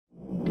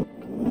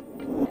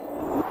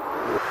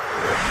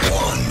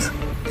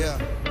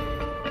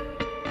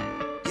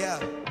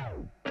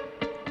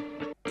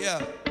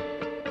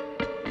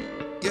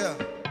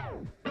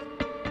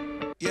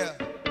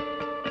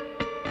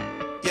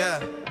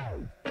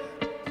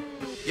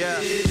Yeah.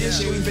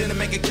 This shit we finna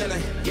make a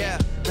killing. Yeah.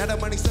 Now the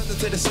money something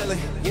to the ceiling.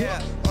 Yeah.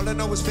 All I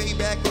know is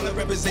feedback, all I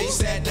represent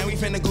sad. Now we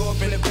finna go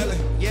up in the building.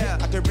 Yeah.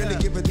 I can really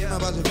give a damn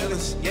about the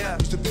villains. Yeah.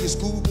 Used to be a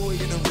schoolboy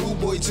and a rude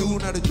boy too.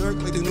 Now the jerk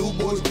like the new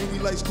boys. Do we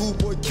like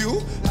schoolboy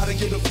Q? I done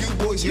get a few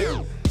boys here.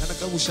 And a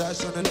couple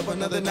shots, turning up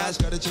another notch.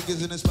 Got the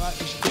chickens in the spot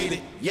and she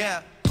faded.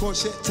 Yeah.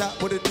 Corset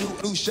top with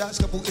a new shots,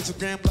 couple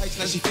Instagram likes,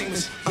 now she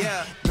famous.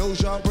 Yeah. No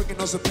job working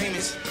on some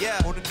payments. Yeah.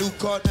 On a new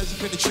car, now she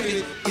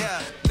penetrated.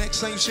 Yeah. Next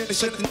same shit, they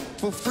shit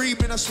for free,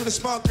 man. I swear the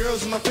smart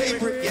girls are my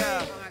favorite.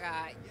 Yeah. Oh my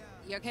God,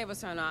 your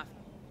cable's turned off.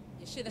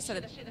 You should have said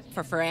it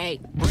for free.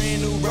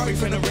 Brand new Rory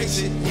finna race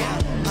it.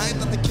 Yeah. I ain't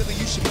not the killer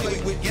you should play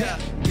with. Yeah.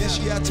 This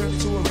year I turned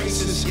into a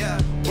racist. Yeah.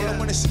 All I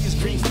wanna see is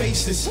green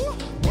faces. All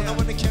I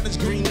wanna count is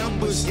green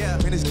numbers. Yeah.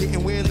 Man, it's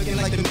getting weird, looking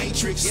like the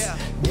Matrix. Yeah.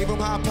 Gave them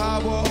high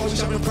power, always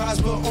jumping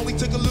prosper. Only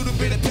took a little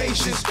bit of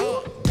patience.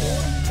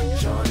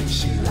 Shorty,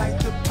 she like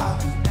the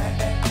pop.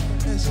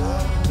 That's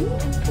high.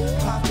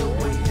 Pop the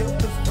way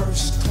up the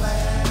first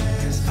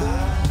class.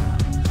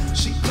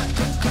 She clap,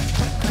 clap, clap,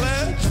 clap,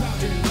 clap.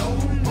 Drop it low,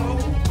 low.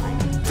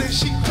 Then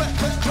she clap,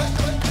 clap, clap,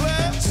 clap,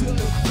 clap. To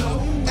the flow.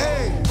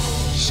 Hey,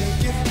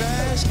 shake it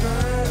fast,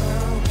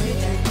 girl.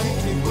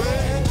 Make it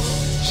wet.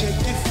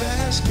 Shake it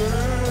fast,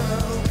 girl.